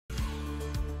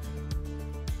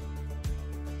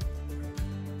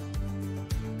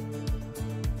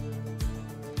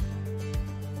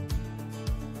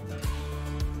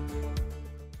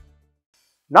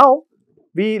Now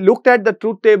we looked at the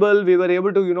truth table. We were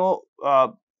able to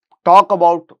talk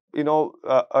about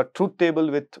a truth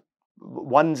table with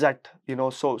ones at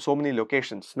so many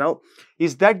locations. Now,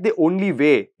 is that the only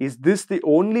way? Is this the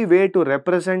only way to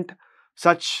represent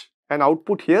such an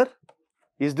output here?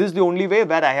 Is this the only way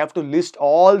where I have to list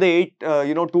all the 8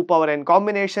 2 power n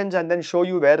combinations and then show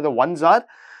you where the ones are?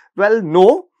 Well,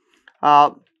 no.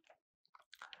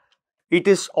 It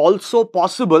is also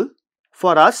possible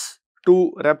for us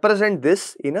to represent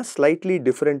this in a slightly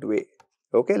different way.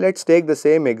 Okay, let's take the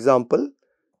same example,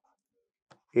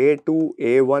 A2,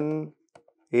 A1,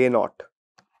 A0.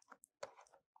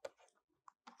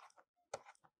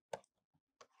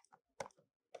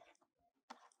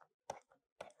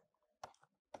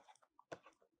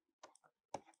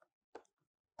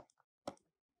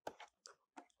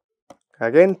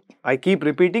 Again, I keep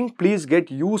repeating, please get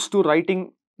used to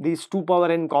writing these 2 power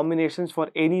n combinations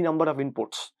for any number of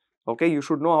inputs. Okay, you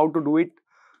should know how to do it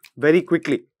very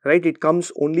quickly, right? It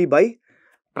comes only by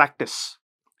practice,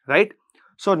 right?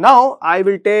 So now I'll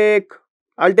take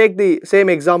the same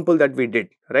example that we did,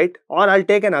 right? Or I'll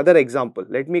take another example.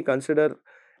 Let me consider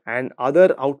an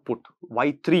other output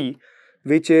y3,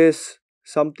 which is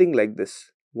something like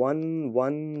this: 1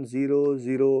 1 0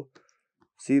 0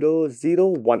 0 0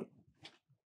 1.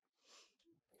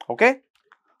 Okay,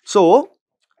 so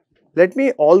let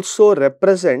me also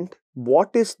represent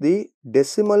what is the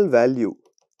decimal value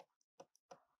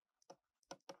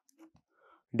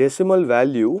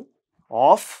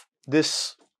of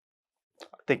this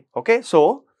thing. Okay,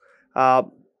 so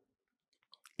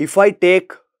if I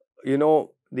take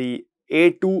the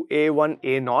A2, A1,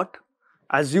 A0,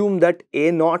 assume that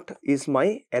A0 is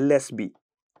my LSB.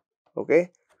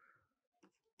 Okay,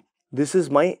 this is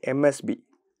my MSB.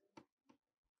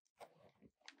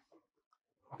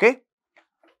 Okay,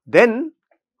 then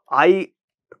I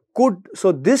could,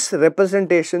 so this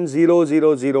representation 0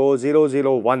 0 0 0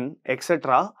 0 1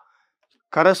 etc.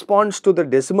 corresponds to the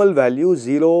decimal value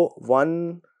 0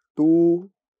 1 2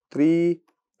 3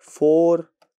 4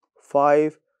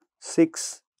 5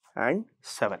 6 and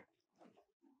 7,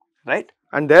 right?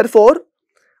 And therefore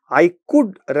I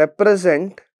could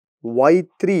represent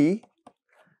y3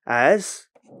 as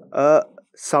a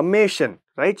summation,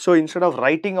 right? So instead of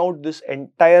writing out this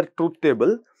entire truth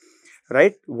table,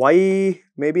 right,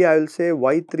 maybe I will say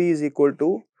y3 is equal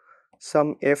to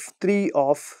some f3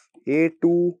 of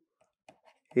a2,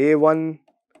 a1,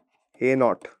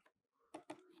 a0,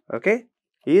 okay,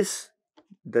 is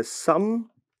the sum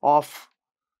of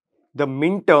the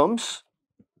min terms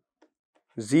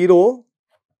 0,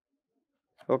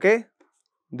 okay,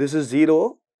 this is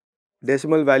 0,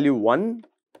 decimal value 1,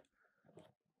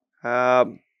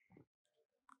 and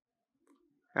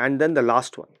then the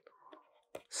last one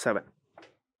 7,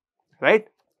 right?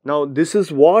 Now this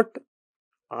is what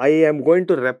I am going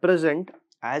to represent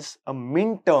as a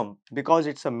min term. Because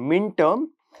it's a min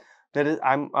term, that is,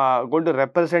 I'm going to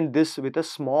represent this with a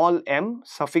small m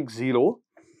suffix 0.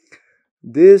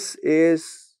 This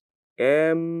is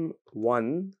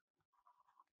m1,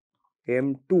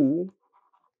 m2,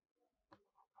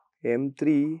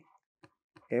 m3,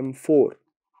 m4,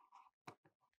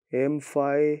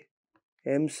 m5,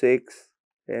 m6,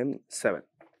 m7.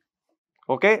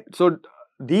 Okay, so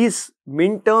these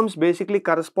min terms basically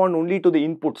correspond only to the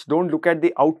inputs. Don't look at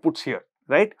the outputs here,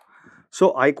 right?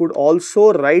 So I could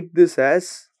also write this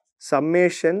as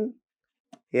summation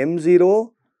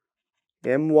m0,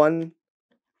 m1,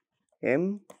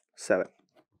 m7.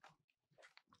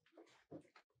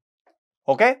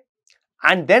 Okay,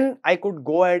 and then I could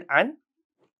go ahead and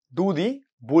do the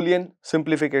Boolean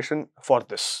simplification for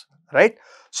this, right?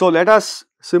 So let us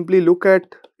simply look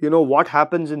at what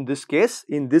happens in this case.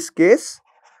 In this case,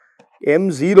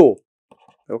 m0,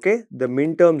 okay, the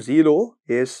min term 0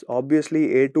 is obviously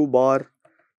a2 bar,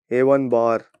 a1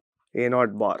 bar,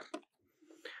 a0 bar.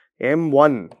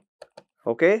 m1,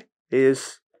 okay,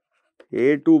 is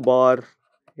a2 bar,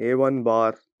 a1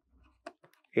 bar,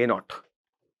 a0,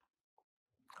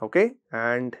 okay,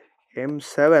 and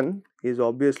m7 is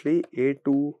obviously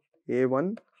a2,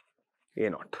 a1,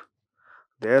 a0.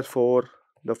 Therefore,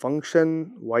 the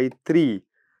function y3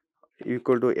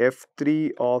 equal to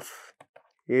f3 of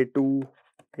a2,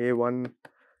 a1,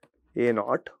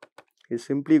 a0 is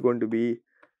simply going to be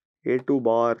a2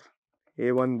 bar,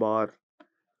 a1 bar,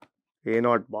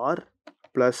 a0 bar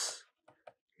plus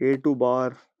a2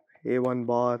 bar, a1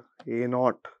 bar,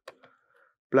 a0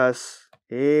 plus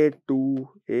a2,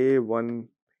 a1,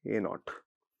 a0,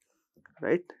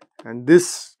 right? And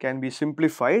this can be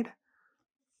simplified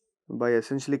by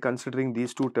essentially considering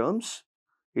these two terms.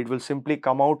 It will simply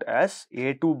come out as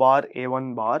a2 bar,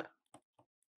 a1 bar,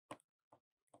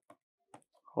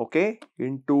 okay,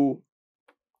 into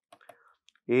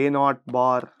A naught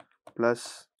bar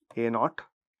plus A naught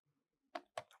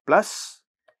plus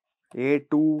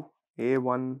A2,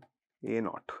 A1, A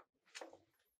naught,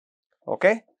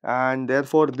 okay, and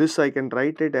therefore this I can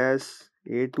write it as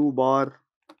A2 bar,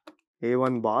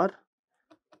 A1 bar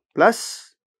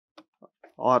plus,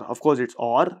 or of course it's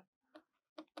or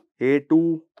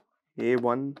A2,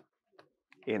 A1,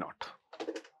 A naught,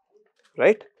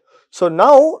 right. So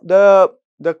now the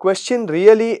question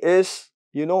really is,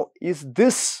 is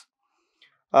this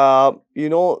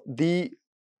the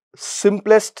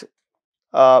simplest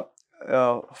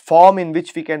form in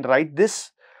which we can write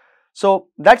this? So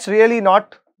that's really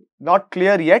not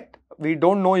clear yet. We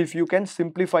don't know if you can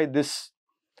simplify this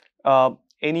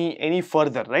any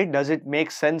further, right? Does it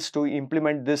make sense to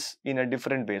implement this in a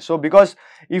different way? So because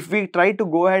if we try to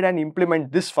go ahead and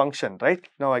implement this function, right,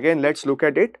 now again let's look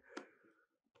at it.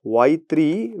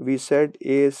 Y3 we said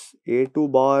is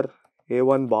A2 bar,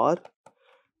 A1 bar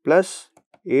plus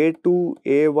A2,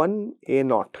 A1, A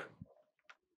naught,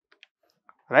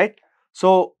 right?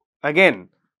 So again,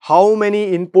 how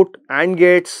many input AND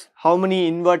gates, how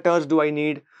many inverters do I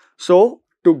need? So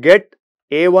to get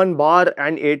A1 bar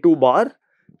and A2 bar,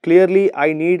 clearly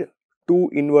I need 2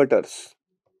 inverters,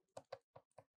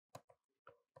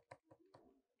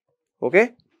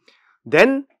 okay.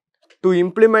 Then to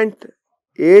implement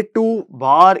A2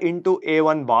 bar into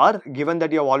A1 bar, given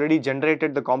that you have already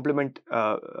generated the complement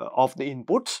of the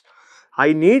inputs,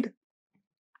 I need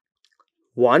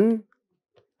one,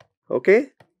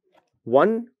 okay,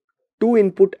 one 2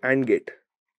 input AND gate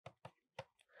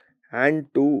and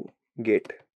 2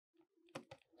 gate,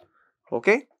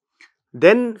 okay.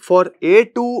 Then for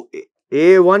A2,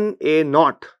 A1, A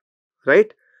naught,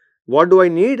 right, what do I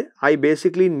need? I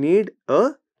basically need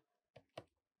a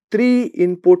 3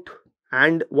 input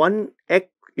and 1 X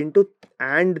into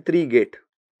AND 3 gate,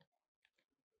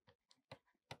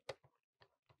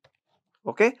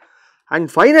 okay. And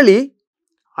finally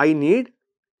I need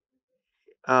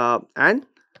an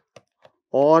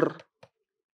OR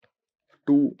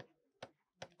 2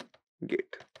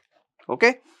 gate,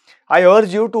 okay. I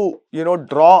urge you to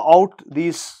draw out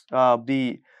these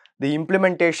the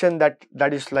implementation that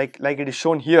is like it is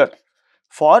shown here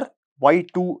for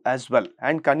Y2 as well,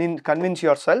 and convince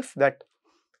yourself that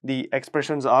the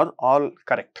expressions are all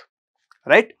correct,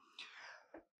 right.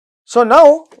 So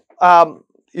now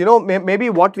maybe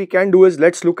what we can do is,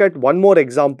 let's look at one more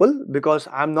example, because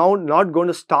I am now not going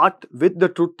to start with the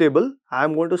truth table. I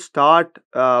am going to start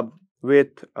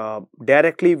with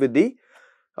directly with the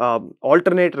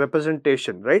alternate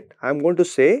representation, right. I am going to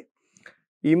say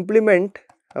implement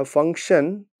a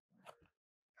function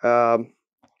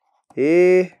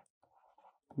A,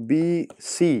 B,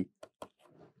 C,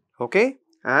 okay,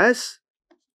 as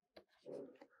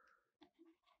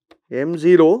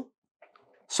M0.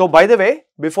 So by the way,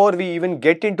 before we even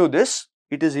get into this,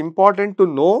 it is important to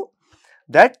know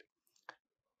that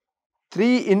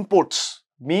 3 inputs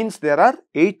means there are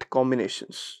 8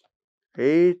 combinations.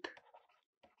 8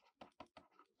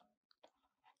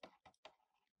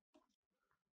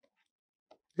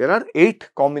 there are 8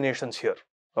 combinations here,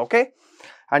 okay,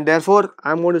 and therefore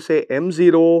I am going to say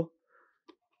M0,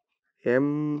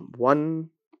 M1,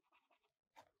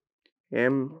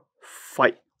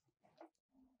 M5,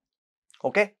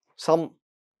 okay, some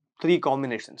 3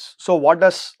 combinations. So what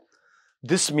does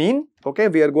this mean? Okay,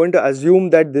 we are going to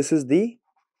assume that this is the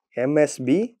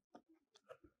MSB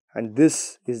and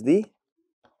this is the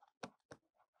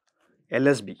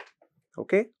LSB,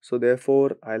 okay. So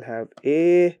therefore I'll have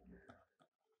A,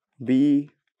 B,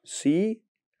 C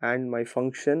and my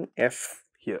function F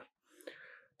here.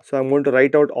 So I'm going to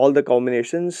write out all the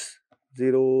combinations: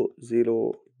 0,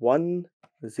 0, 1,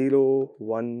 0,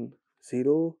 1,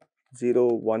 0, 0,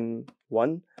 1,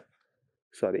 1,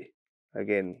 sorry,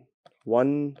 again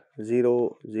 1,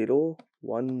 0, 0,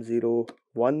 1, 0,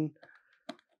 1,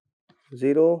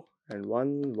 0 and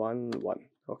 1, 1, 1,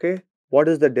 okay. What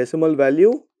is the decimal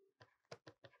value?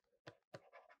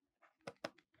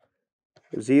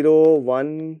 0,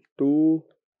 1, 2,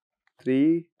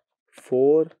 3,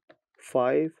 4,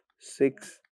 5,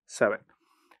 6, 7,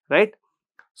 right.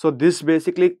 So this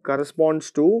basically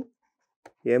corresponds to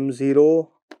M0,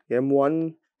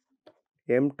 M1,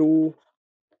 M2,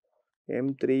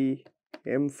 M3,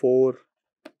 M4,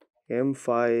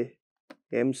 M5,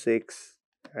 M6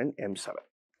 and M7,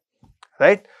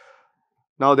 right.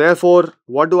 Now therefore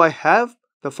what do I have?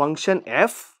 The function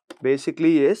F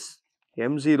basically is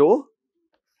M0,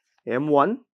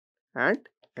 M1 and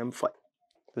M5.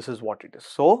 This is what it is.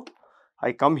 So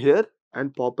I come here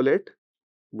and populate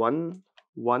 1,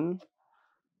 1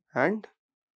 and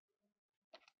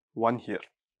 1 here.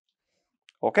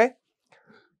 Okay.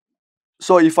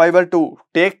 So if I were to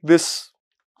take this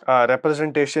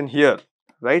representation here,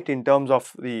 right, in terms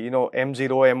of the M0,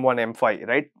 M1, M5,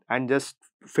 right, and just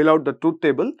fill out the truth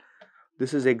table,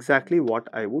 this is exactly what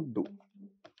I would do.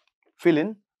 Fill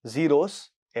in zeros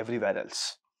everywhere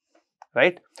else,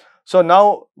 right? So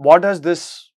now what does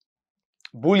this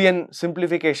Boolean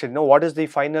simplification, what is the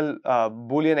final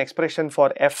Boolean expression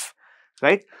for f,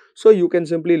 right? So you can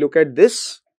simply look at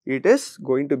this. It is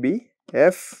going to be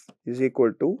f is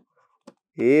equal to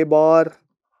a bar,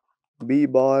 b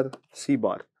bar, c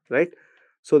bar, right?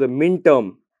 So the min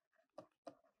term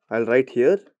I'll write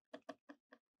here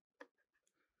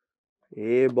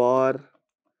a bar,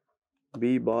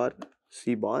 b bar,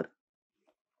 c bar,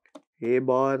 a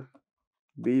bar,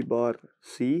 b bar,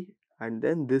 c, and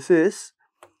then this is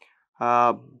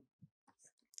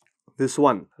this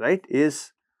one, right,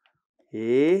 is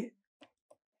a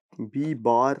b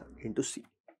bar into c,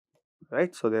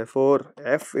 right? So therefore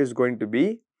f is going to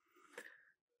be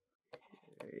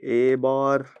a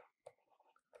bar,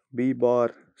 b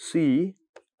bar, c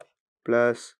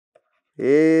plus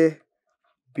a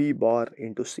b bar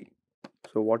into c.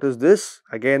 So what is this?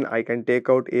 Again, I can take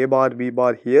out a bar, b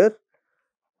bar here,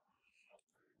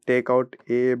 take out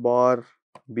a bar,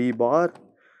 b bar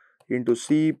into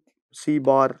c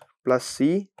bar plus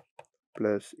c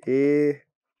plus a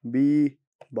b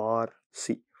bar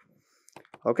c.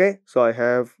 Okay, so I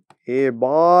have a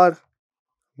bar,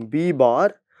 b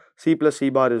bar, c plus c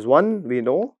bar is 1, we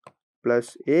know,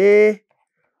 plus a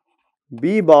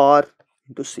b bar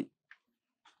into c.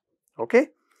 Okay,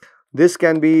 this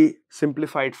can be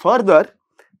simplified further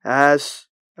as,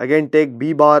 again, take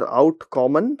b bar out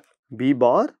common, b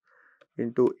bar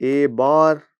into a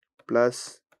bar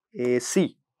plus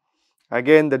ac.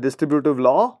 Again, the distributive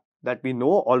law that we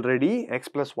know already, x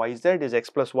plus yz is x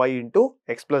plus y into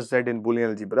x plus z in Boolean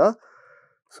algebra.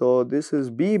 So this is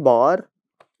b bar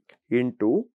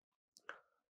into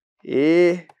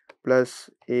a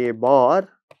plus a bar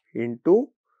into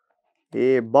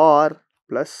a bar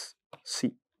plus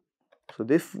c. So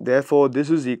therefore this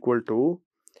is equal to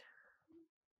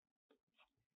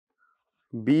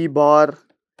b bar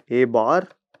a bar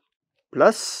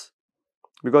plus,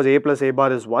 because a plus a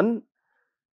bar is 1,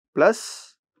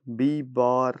 plus b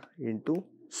bar into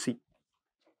c,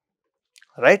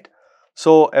 right?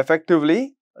 So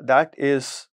effectively that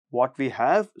is what we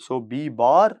have. So b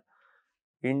bar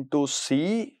into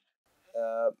c,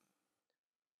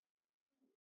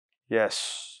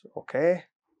 yes, okay,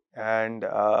 and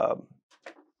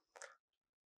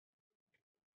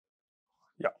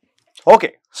yeah,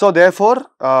 okay. So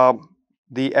therefore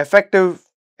the effective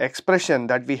expression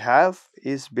that we have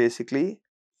is basically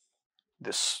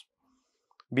this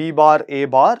b bar a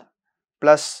bar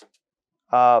plus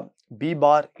b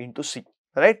bar into c,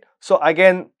 right? So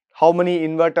again, how many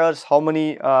inverters, how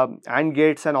many AND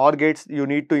gates and OR gates you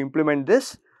need to implement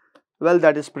this? Well,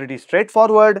 that is pretty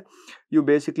straightforward. You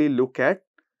basically look at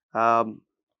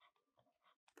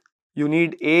you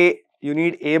need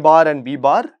a bar and b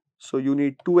bar, so you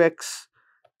need 2x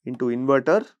into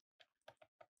inverter,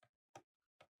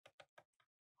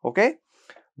 okay.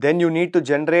 Then you need to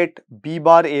generate b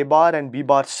bar a bar and b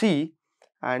bar c,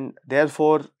 and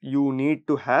therefore you need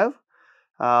to have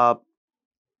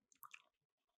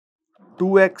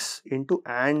 2x into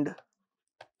AND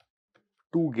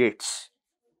 2 gates,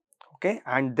 okay,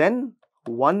 and then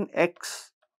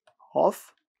 1x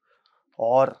of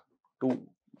OR 2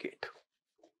 gate,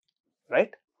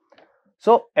 right?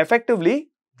 So effectively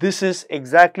this is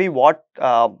exactly what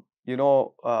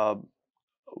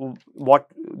what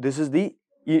this is the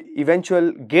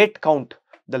eventual gate count,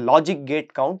 the logic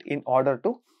gate count in order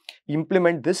to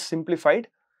implement this simplified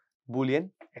Boolean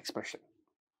expression,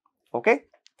 okay.